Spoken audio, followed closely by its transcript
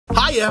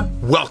Hiya!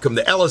 Welcome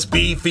to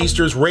LSB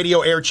Feasters Radio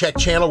Aircheck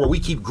channel, where we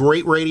keep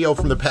great radio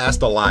from the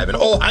past alive. And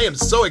oh, I am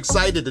so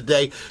excited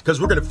today because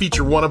we're going to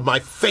feature one of my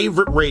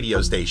favorite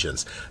radio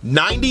stations,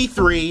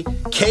 93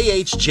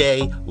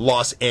 KHJ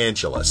Los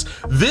Angeles.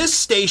 This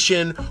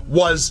station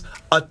was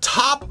a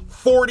top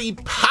 40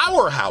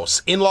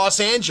 powerhouse in Los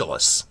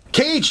Angeles.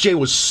 KHJ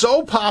was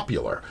so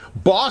popular,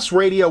 Boss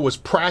Radio was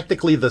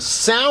practically the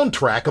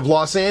soundtrack of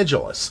Los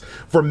Angeles.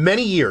 For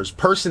many years,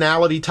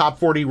 personality top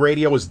 40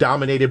 radio was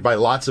dominated by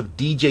lots of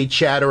DJ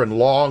chatter and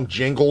long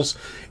jingles.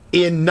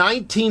 In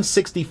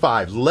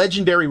 1965,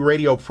 legendary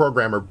radio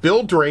programmer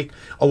Bill Drake,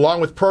 along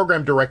with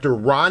program director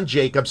Ron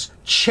Jacobs,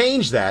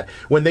 changed that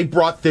when they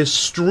brought this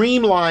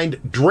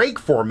streamlined Drake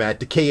format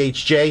to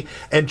KHJ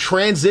and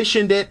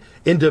transitioned it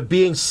into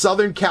being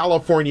Southern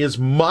California's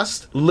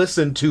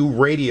must-listen-to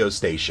radio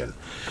station.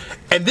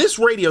 And this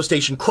radio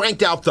station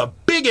cranked out the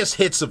biggest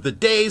hits of the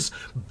days,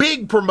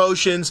 big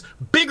promotions,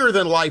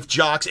 bigger-than-life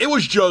jocks. It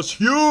was just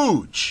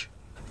huge.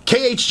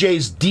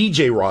 KHJ's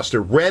DJ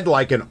roster read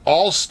like an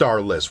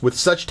all-star list with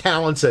such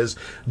talents as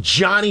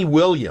Johnny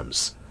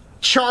Williams,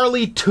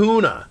 Charlie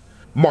Tuna,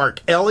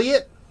 Mark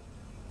Elliott,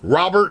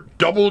 Robert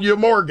W.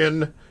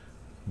 Morgan,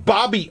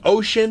 Bobby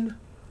Ocean,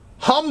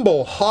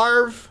 Humble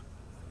Harve,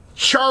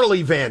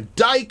 Charlie Van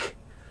Dyke,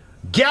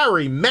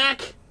 Gary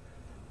Mack,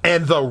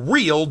 and the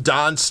real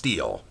Don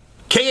Steele.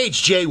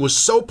 KHJ was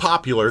so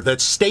popular that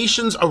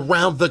stations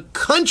around the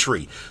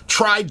country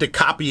tried to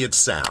copy its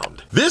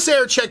sound. This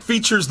Aircheck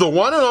features the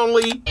one and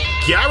only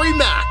Gary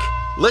Mack.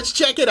 Let's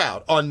check it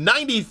out on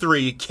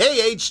 93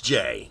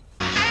 KHJ.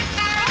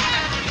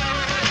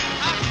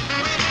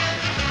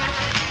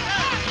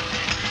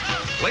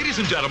 Ladies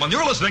and gentlemen,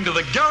 you're listening to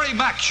the Gary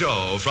Mack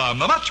Show from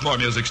the Much More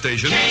Music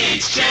Station.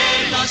 KHJ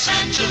Los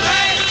Angeles.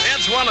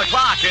 It's 1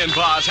 o'clock in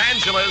Los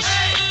Angeles.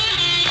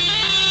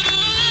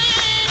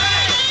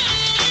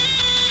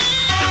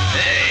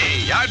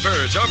 Hey,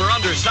 Yardbirds, over,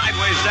 under,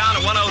 sideways, down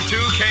at 102.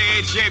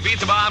 KHJ beat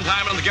the bomb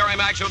time on the Gary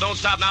Mack Show. Don't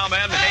stop now,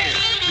 man. Hey,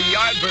 the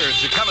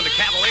Yardbirds are coming to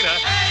Catalina.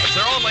 It's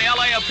their only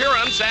LA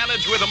appearance, and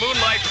it's with a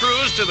moonlight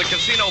cruise to the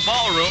casino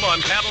ballroom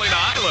on Catalina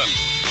Island.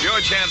 Your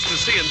chance to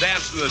see and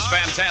dance to this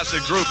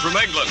fantastic group from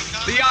England,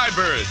 the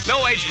Yardbirds.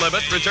 No age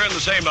limit, return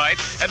the same night.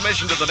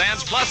 Admission to the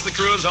dance plus the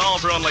cruise, all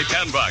for only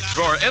 $10.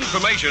 For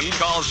information,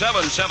 call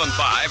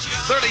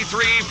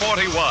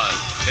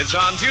 775-3341. It's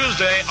on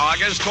Tuesday,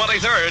 August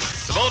 23rd.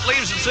 The boat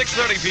leaves at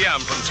 6:30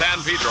 p.m. from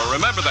San Pedro.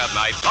 Remember that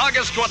night,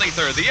 August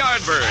 23rd, the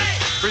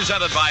Yardbirds.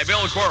 Presented by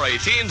Bill Quarry,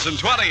 teens and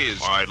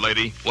 20s. All right,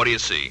 lady, what do you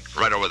see?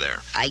 Right over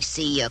there. I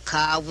see a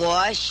car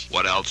wash.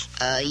 What else?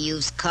 A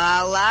used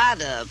car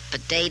lot, a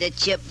potato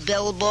chip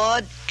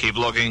billboard. Keep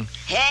looking.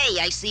 Hey,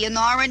 I see an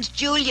orange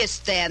Julia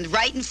stand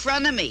right in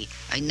front of me.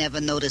 I never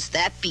noticed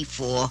that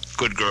before.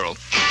 Good girl.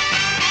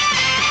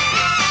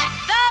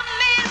 The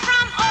man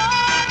from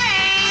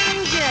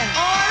Orange,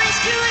 Orange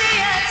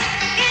Julius,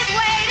 is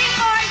waiting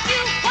for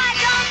you. Why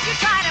don't you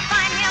try to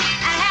find him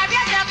and have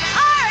yourself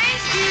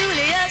Orange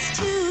Julius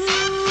too?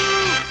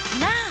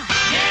 Now,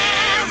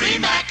 Gary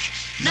Mack,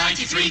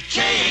 93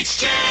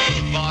 KHJ.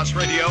 Boss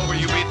Radio, where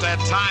you beat that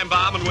time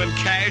bomb and win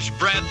cash,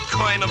 bread,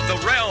 coin of the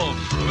realm.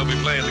 We'll be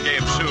playing the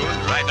game soon.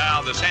 Right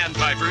now, the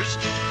Sandpipers.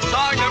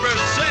 Song number 6.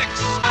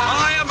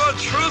 I am a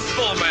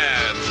truthful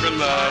man from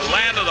the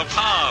land of the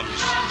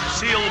palms,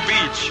 Seal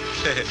Beach.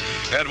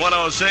 At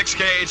 106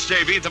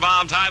 KHJ beat the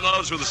bomb. Time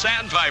loads with the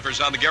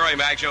Sandpipers on the Gary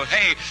Mack Show.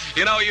 Hey,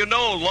 you know, you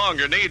no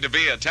longer need to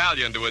be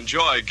Italian to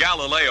enjoy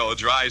Galileo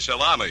dry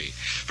salami.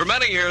 For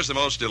many years, the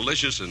most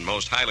delicious and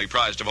most highly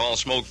prized of all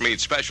smoked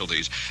meat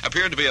specialties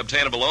appeared to be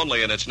obtainable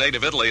only in its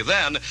native Italy.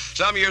 Then,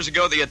 some years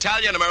ago, the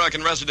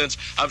Italian-American residents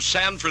of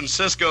San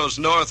Francisco's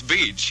North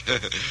Beach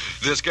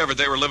discovered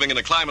they were living in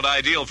a climate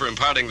ideal for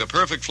imparting the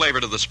perfect flavor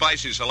to the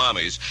spicy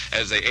salamis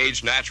as they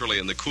aged naturally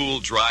in the cool,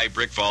 dry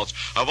brick vaults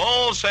of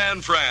old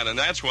San Fran. And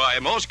that's why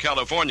most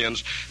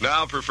Californians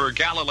now prefer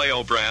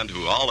Galileo brand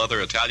to all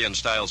other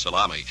Italian-style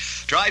salami.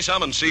 Try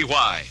some and see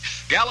why.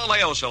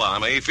 Galileo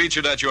salami,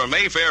 featured at your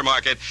Mayfair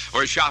market,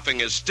 where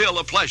shopping is still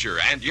a pleasure.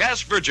 And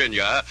yes,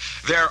 Virginia,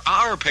 there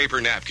are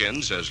paper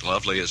napkins as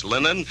lovely as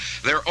linen.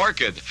 They're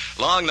Orchid,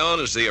 long known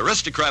as the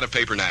aristocrat of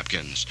paper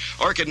napkins.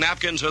 Orchid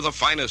napkins are the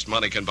finest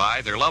money can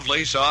buy. They're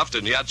lovely, soft,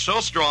 and yet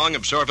so strong,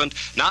 absorbent,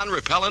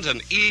 non-repellent,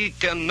 and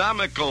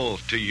economical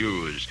to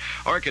use.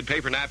 Orchid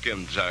paper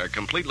napkins are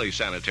completely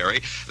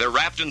sanitary. They're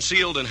wrapped and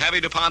sealed in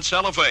heavy DuPont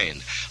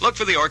cellophane. Look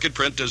for the Orchid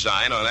print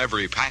design on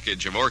every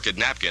package of Orchid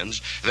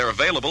napkins. They're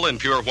available in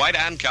pure white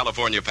and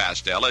California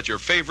pastel at your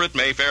favorite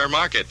Mayfair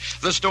market,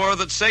 the store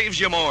that saves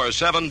you more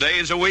 7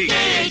 days a week.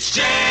 KHJ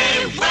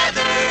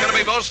weather. Going to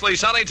be mostly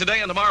sunny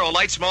today and tomorrow.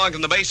 Light smog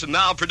in the basin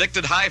now.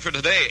 Predicted high for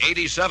today,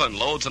 87.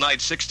 Low tonight,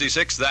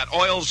 66. That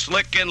oil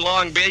slick in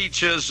Long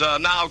Beach is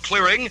now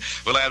clearing.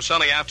 We'll have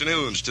sunny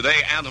afternoons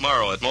today and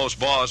tomorrow at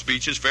most Boss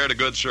beaches. Fair to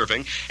good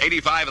surfing.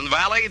 85 in the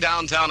valley,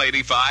 downtown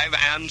 85,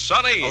 and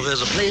sunny. Oh,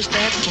 there's a place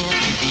that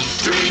can't be beat.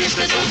 Durian's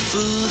Little.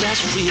 Food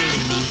that's really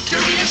neat.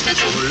 Durian's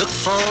Little. Look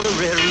for the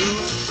red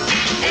roof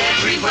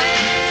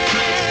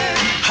Everywhere.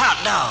 hot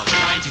dog.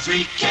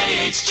 93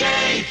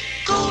 KHJ.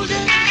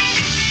 golden.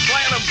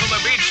 Playing them for the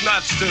beach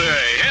nuts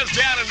today. Here's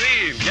Jan and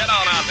Dean. Get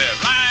on out there.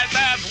 Ride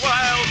that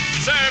wild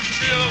surf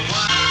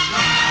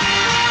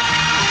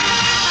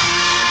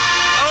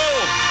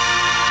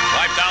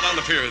wiped out on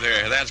the pier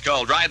there. That's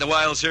called Ride the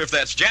Wild Surf.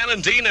 That's Jan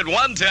and Dean at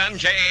 110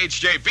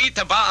 KHJ. Beat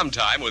the Bomb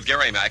Time with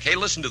Gary Mack. Hey,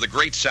 listen to the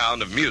great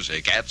sound of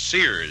music at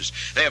Sears.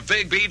 They have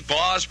big beat,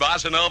 boss,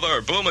 bossa nova,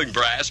 or booming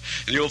brass,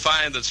 and you'll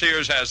find that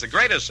Sears has the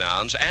greatest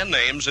sounds and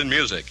names in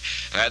music.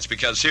 That's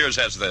because Sears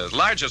has the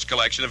largest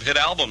collection of hit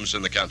albums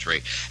in the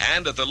country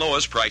and at the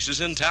lowest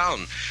prices in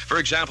town. For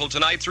example,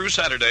 tonight through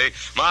Saturday,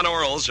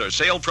 monorails are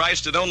sale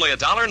priced at only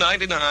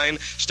 $1.99,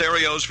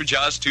 stereos for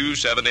just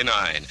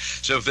 $2.79.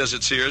 So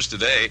visit Sears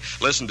today.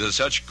 Listen to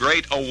such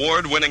great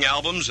award-winning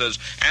albums as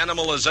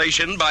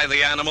Animalization by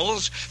the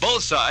Animals,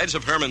 Both Sides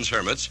of Herman's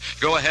Hermits,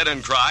 Go Ahead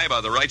and Cry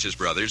by the Righteous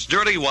Brothers,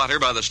 Dirty Water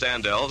by the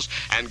Standells,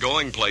 and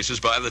Going Places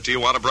by the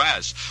Tijuana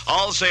Brass.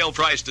 All sale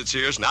priced at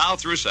Sears now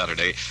through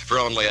Saturday for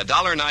only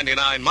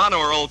 $1.99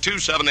 monaural,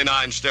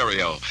 $2.79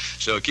 stereo.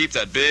 So keep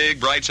that big,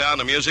 bright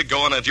sound of music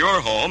going at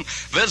your home.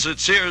 Visit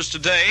Sears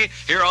today.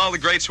 Hear all the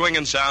great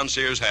swinging sound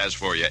Sears has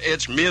for you.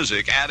 It's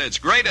music at its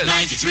greatest.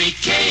 93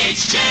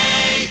 KHJ.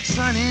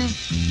 Sunny.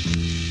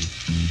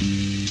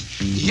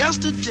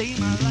 Yesterday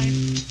my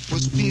life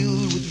was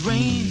filled with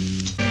rain.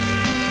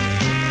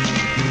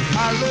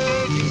 I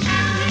love you.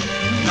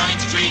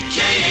 93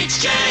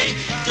 KHJ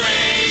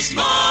plays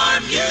more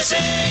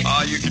music.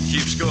 Oh, you can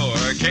keep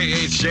score.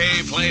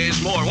 KHJ plays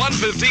more.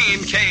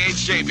 1:15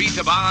 KHJ Beat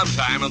the Bomb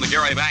Time on the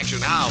Gary Mack Show.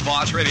 Now,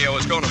 Boss Radio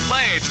is going to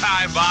play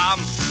Time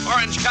Bomb.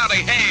 Orange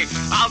County, hey,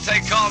 I'll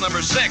take call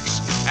number 6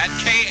 at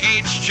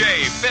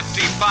KHJ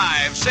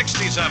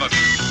 5567.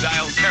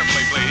 Dial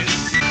carefully,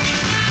 please.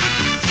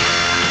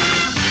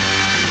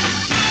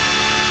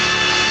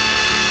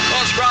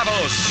 Los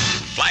Bravos.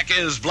 Black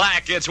is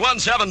black. It's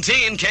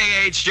 1:17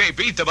 KHJ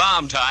Beat the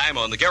Bomb Time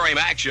on the Gary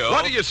Mack Show.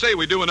 What do you say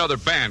we do another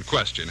band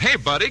question? Hey,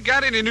 buddy,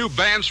 got any new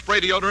band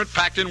spray deodorant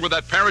packed in with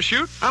that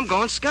parachute? I'm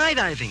going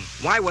skydiving.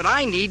 Why would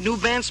I need new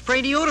band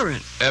spray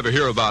deodorant? Ever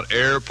hear about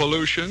air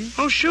pollution?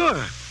 Oh,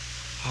 sure.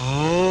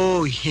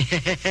 Oh,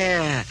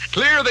 yeah.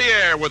 Clear the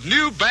air with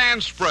new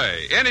band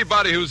spray.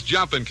 Anybody who's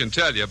jumping can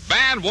tell you,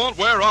 band won't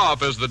wear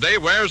off as the day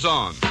wears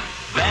on.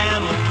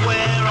 Band won't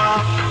wear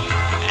off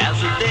as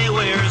the day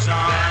wears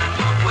on. Band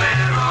won't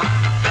wear off.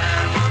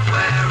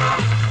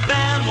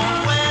 Band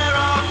won't wear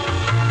off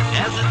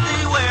as the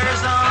day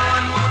wears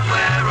on.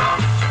 Band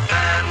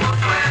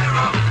won't wear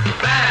off.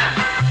 Band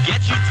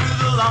get you through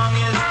the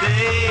longest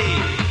day.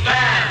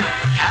 Band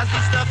has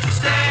the stuff to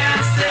stay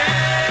and stay.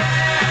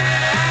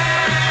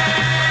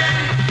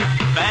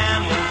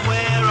 Band won't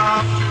wear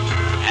off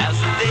as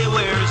the day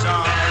wears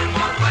on. Band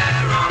won't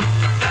wear off.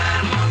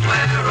 Band won't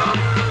wear off.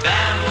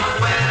 Band won't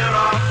wear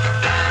off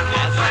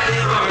as the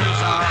day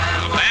wears on.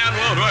 The band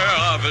won't wear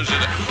off, is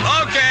it?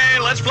 Okay,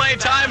 let's play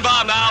Time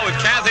Bomb now with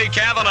Kathy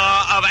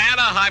Cavanaugh of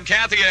Anaheim.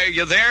 Kathy, are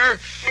you there?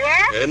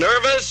 Yeah?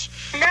 Nervous?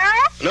 No?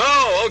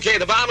 No. Okay,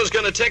 the bomb is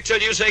going to tick till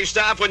you say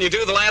stop. When you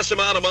do, the last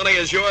amount of money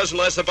is yours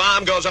unless the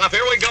bomb goes off.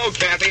 Here we go,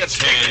 Kathy. It's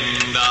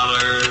 $10.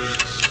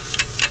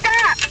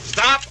 Stop.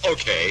 Stop?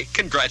 Okay.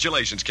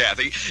 Congratulations,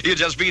 Kathy. You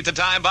just beat the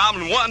Time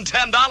Bomb and won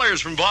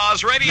 $10 from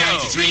Boss Radio.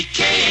 93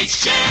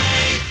 KHJ.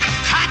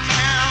 Hot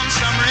town,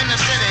 summer in the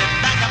city.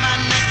 Back of my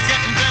neck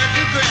getting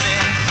dirty gritty.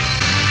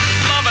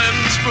 Lovin'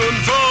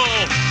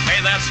 Spoonful. Hey,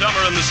 that's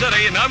Summer in the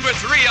City. Number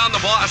 3 on the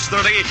Boss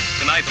 30.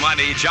 Tonight, the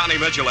mighty Johnny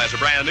Mitchell has a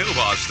brand new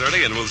Boss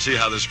 30, and we'll see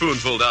how the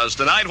Spoonful does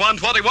tonight.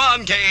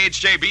 1:21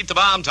 KHJ Beat the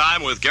Bomb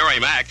Time with Gary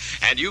Mack,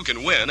 and you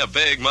can win a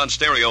big Munt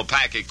Stereo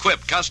Pack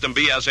equipped custom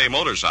BSA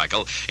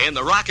motorcycle in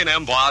the Rockin'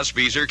 M Boss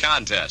Beezer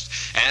contest.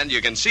 And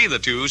you can see the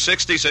two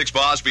 66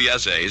 Boss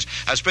BSAs,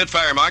 a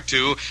Spitfire Mark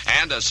II,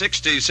 and a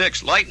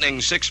 66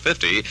 Lightning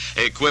 650,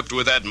 equipped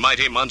with that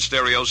mighty Munt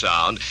Stereo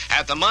sound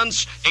at the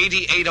Munt's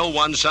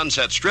 8801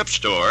 Sunset Strip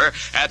store,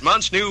 at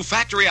Munt's new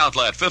factory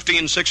outlet,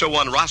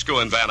 15601 Roscoe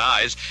and Van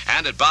Nuys,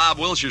 and at Bob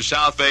Wilshire's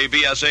South Bay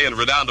BSA in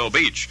Redondo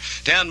Beach.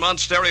 10 Munt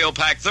Stereo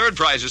Pack third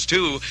prizes,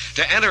 too.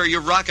 To enter your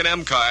Rockin'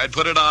 M card,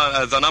 put it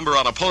on the number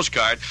on a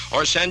postcard,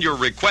 or send your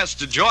request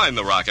to join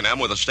the Rockin' M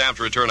with a stamped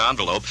return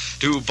envelope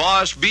to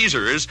Boss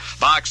Beezers,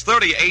 Box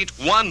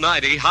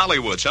 38190,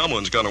 Hollywood.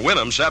 Someone's going to win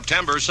them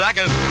September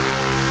 2nd.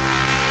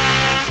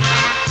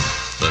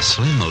 The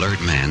slim,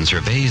 alert man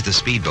surveys the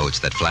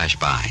speedboats that flash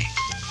by.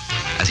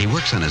 As he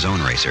works on his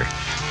own racer,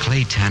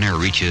 Clay Tanner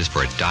reaches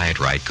for Diet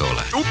Right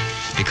Cola.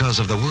 Because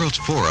of the world's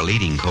 4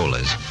 leading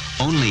colas,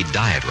 only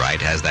Diet Right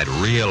has that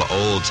real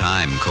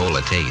old-time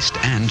cola taste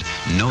and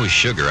no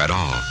sugar at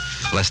all.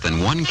 Less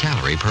than 1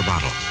 calorie per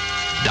bottle.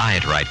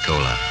 Diet Right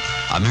Cola,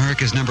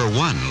 America's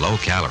 #1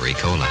 low-calorie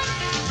cola.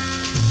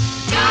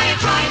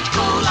 Diet Right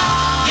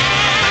Cola.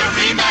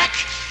 Gary Mack.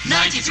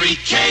 93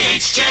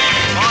 KHJ.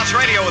 Boss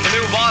Radio with the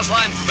new Boss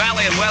line from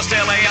Valley and West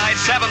LA,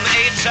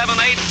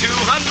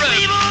 7878200.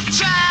 People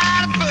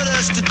try to put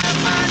us to death,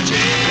 my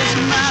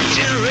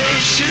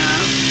generation.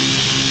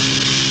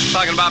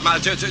 Talking about my...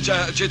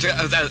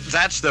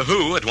 that's The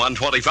Who at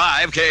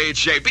 1:25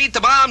 KHJ. Beat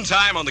the Bomb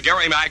Time on the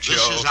Gary Mack Show.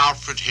 This is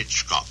Alfred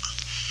Hitchcock.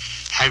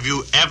 Have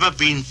you ever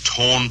been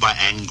torn by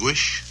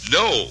anguish?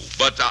 No,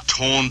 but...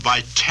 Torn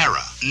by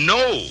terror?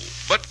 No,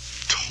 but...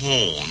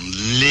 Torn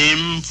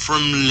limb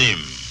from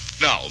limb.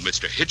 Now,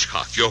 Mr.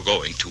 Hitchcock, you're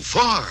going too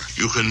far.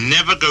 You can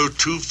never go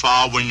too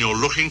far when you're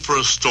looking for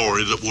a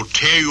story that will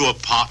tear you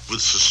apart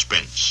with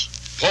suspense.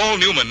 Paul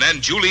Newman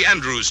and Julie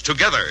Andrews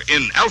together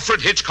in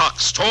Alfred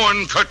Hitchcock's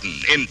Torn Curtain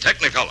in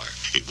Technicolor.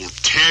 It will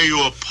tear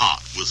you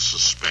apart with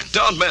suspense.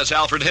 Don't miss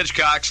Alfred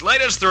Hitchcock's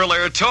latest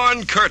thriller,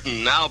 Torn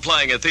Curtain, now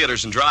playing at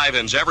theaters and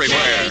drive-ins everywhere.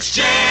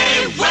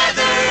 KHJ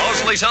weather.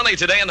 Mostly sunny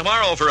today and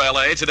tomorrow for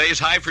L.A. Today's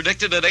high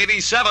predicted at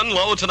 87.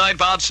 Low tonight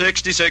about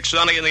 66.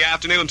 Sunny in the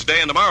afternoon today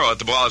and tomorrow at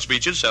the Boss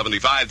Beaches.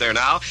 75 there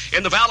now.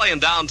 In the valley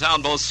and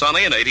downtown both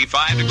sunny and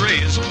 85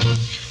 degrees.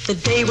 The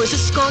day was a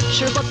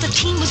scorcher, but the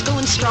team was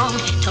going strong.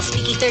 Till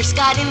Sneaky Thirst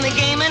got in the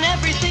game and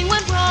everything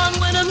went wrong.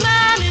 When a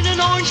man in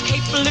an orange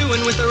cape flew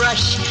in with a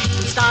rush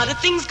and started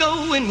things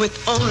going with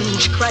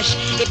Orange Crush.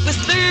 It was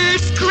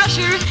Thirst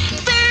Crusher,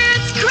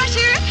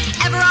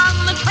 ever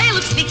on the trail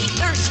of Sneaky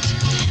Thirst.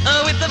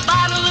 With the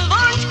bottle of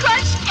Orange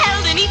Crush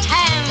held in each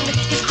hand,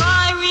 his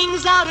cry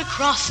rings out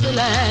across the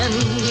land.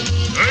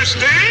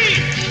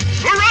 Thirsty,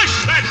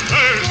 crush that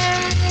thirst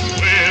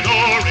with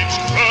Orange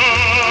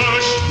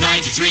Crush.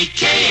 93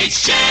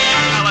 KHJ.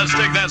 Now let's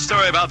take that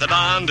story about the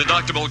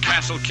non-deductible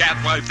castle cat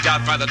wiped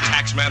out by the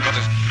tax man. But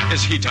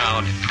is he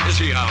down? Is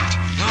he out?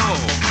 No.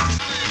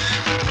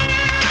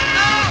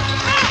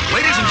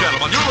 Ladies and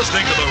gentlemen, you're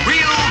listening to the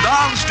Real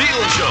Don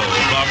Steele Show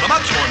from the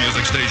Much More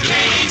Music Station.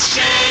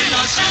 KHJ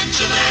Los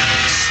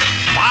Angeles.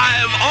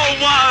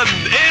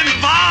 501 in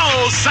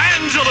Los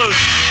Angeles.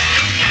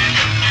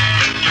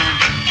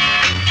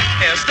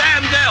 Yes, Dan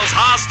Dell's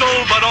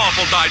hostile but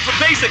awful night, but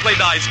basically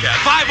nice cat.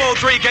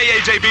 503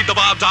 KHJ beat the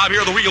Bob time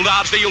here, the Real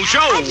Don Steele Show.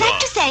 I'd like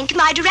to thank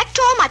my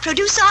director, my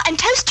producer, and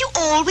toast you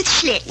all with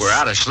Schlitz. We're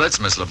out of Schlitz,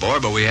 Miss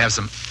LeBoy, but we have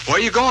some... Where are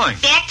you going?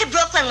 Back to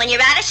Brooklyn. When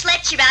you're out of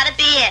Schlitz, you're out of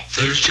beer.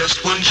 There's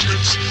just one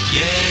Schlitz.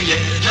 Yeah,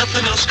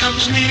 nothing else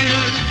comes near.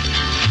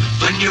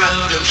 When you're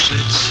out of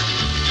Schlitz,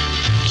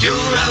 you're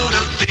out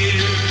of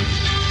beer.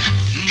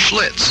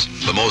 Schlitz,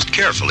 the most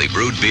carefully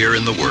brewed beer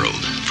in the world.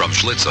 From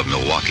Schlitz of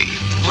Milwaukee.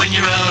 When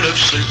you're out of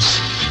Schlitz,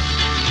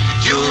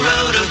 you're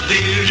out of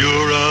beer.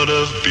 You're out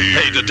of beer.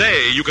 Hey,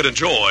 today you can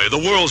enjoy the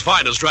world's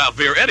finest draft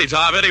beer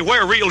anytime,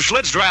 anywhere. Real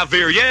Schlitz draft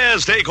beer.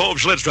 Yes, take home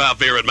Schlitz draft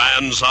beer in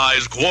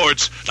man-sized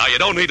quarts. Now, you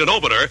don't need an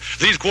opener.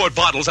 These quart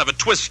bottles have a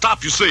twist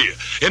stop, you see.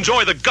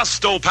 Enjoy the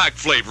gusto-packed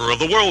flavor of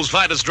the world's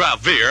finest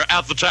draft beer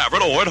at the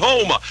tavern or at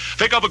home.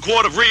 Pick up a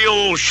quart of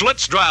real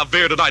Schlitz draft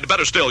beer tonight.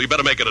 Better still, you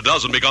better make it a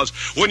dozen, because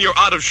when you're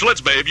out of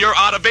Schlitz, babe, you're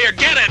out of beer.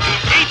 Get it!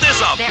 Eat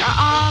this up! There are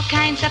all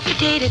kinds of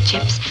potato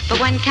chips, but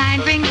one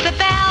kind rings the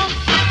bell.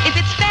 If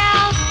it's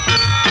Bell,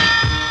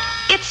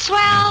 it's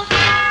swell.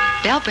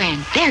 Bell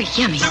brand, they're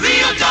yummy. The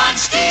Real Don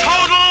Steele.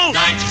 Total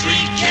 93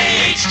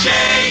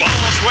 KHJ.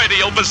 Boss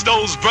Radio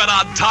bestows bread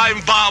on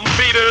time bomb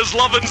feeders,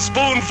 loving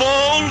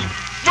spoonful.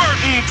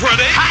 Burton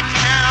pretty. Hot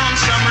town,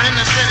 summer in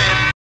the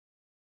city.